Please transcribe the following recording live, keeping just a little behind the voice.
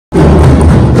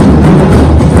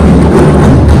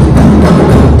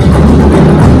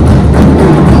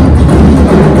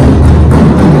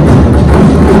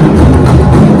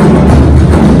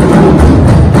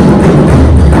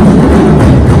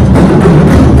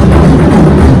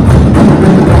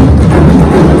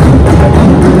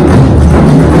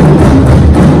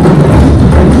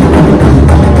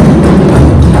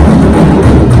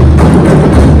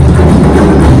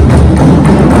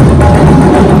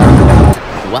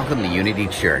welcome to Unity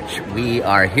Church. We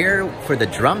are here for the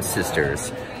Drumsistas.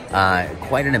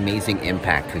 Quite an amazing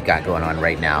impact we've got going on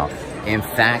right now. In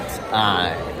fact,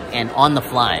 and on the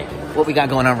fly, what we got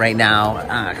going on right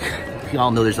now, you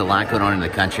all know there's a lot going on in the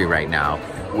country right now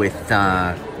with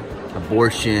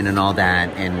abortion and all that,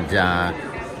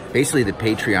 and basically the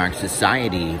patriarch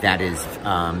society that is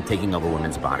taking over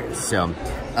women's bodies. So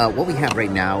what we have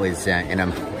right now is, and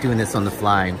I'm doing this on the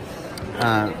fly,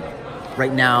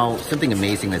 right now, something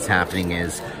amazing that's happening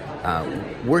is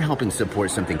we're helping support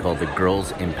something called the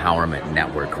Girls Empowerment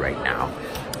Network right now.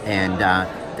 And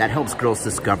that helps girls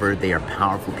discover they are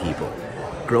powerful people.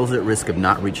 Girls at risk of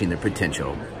not reaching their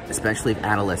potential, especially if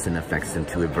adolescence affects them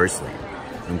too adversely.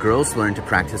 When girls learn to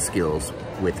practice skills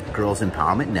with Girls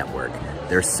Empowerment Network,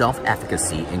 their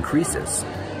self-efficacy increases.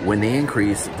 When they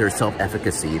increase their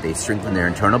self-efficacy, they strengthen their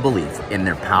internal belief in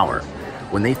their power.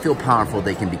 When they feel powerful,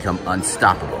 they can become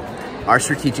unstoppable. Our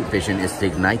strategic vision is to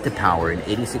ignite the power in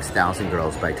 86,000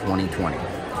 girls by 2020.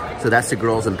 So that's the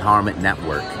Girls Empowerment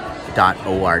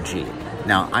Network.org.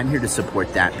 Now, I'm here to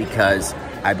support that because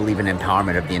I believe in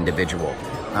empowerment of the individual.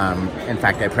 In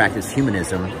fact, I practice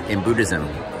humanism in Buddhism.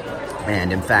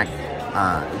 And in fact,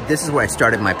 this is where I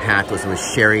started my path, was with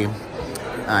Sherry,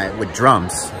 with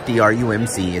Drums.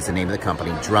 D-R-U-M-Z is the name of the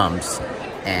company, Drums.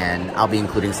 And I'll be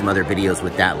including some other videos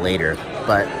with that later.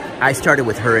 But I started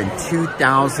with her in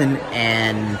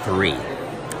 2003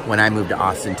 when I moved to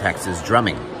Austin, Texas,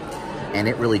 drumming. And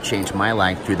it really changed my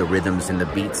life through the rhythms and the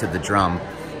beats of the drum.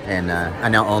 And I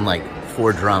now own like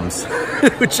 4 drums,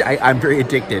 which I'm very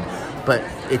addicted. But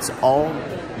it's all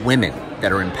women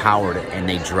that are empowered, and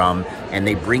they drum, and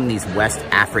they bring these West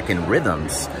African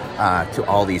rhythms to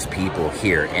all these people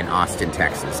here in Austin,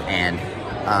 Texas. And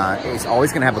it's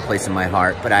always going to have a place in my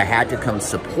heart, but I had to come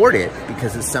support it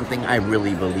because it's something I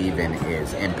really believe in,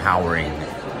 is empowering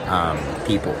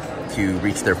people to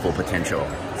reach their full potential.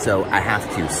 So I have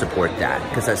to support that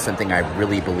because that's something I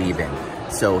really believe in.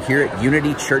 So here at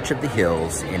Unity Church of the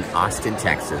Hills in Austin,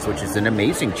 Texas, which is an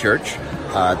amazing church,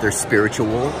 they're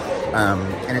spiritual,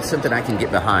 and it's something I can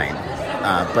get behind.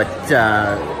 But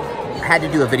I had to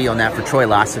do a video on that for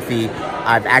Troylosophy.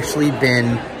 I've actually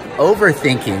been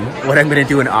overthinking what I'm going to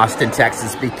do in Austin,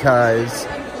 Texas, because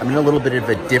I'm in a little bit of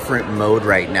a different mode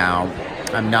right now.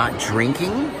 I'm not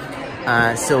drinking,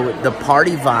 so the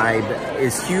party vibe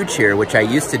is huge here, which I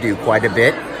used to do quite a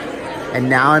bit. And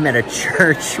now I'm at a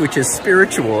church which is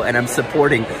spiritual, and I'm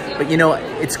supporting. But you know,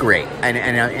 it's great. And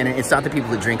it's not that people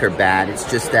who drink are bad. It's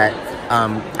just that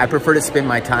I prefer to spend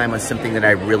my time on something that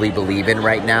I really believe in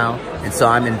right now. And so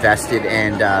I'm invested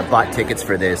and bought tickets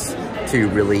for this to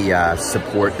really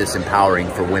support this empowering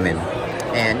for women.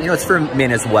 And you know, it's for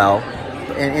men as well.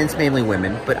 And it's mainly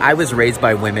women. But I was raised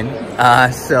by women.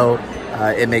 So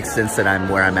it makes sense that I'm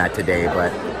where I'm at today.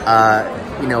 But,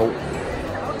 you know,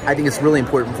 I think it's really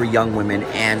important for young women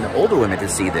and older women to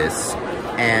see this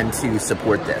and to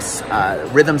support this.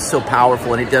 Rhythm's so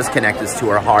powerful, and it does connect us to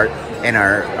our heart and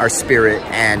our spirit,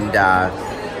 and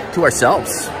to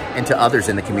ourselves and to others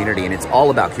in the community. And it's all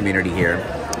about community here.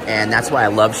 And that's why I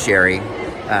love Sherry,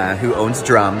 who owns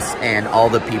Drums, and all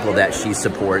the people that she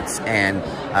supports, and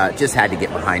just had to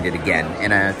get behind it again.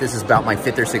 And this is about my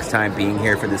 5th or 6th time being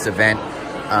here for this event.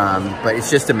 But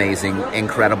it's just amazing,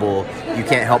 incredible. You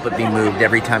can't help but be moved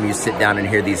every time you sit down and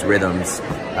hear these rhythms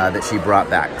that she brought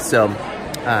back. So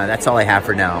that's all I have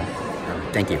for now.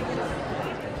 Thank you.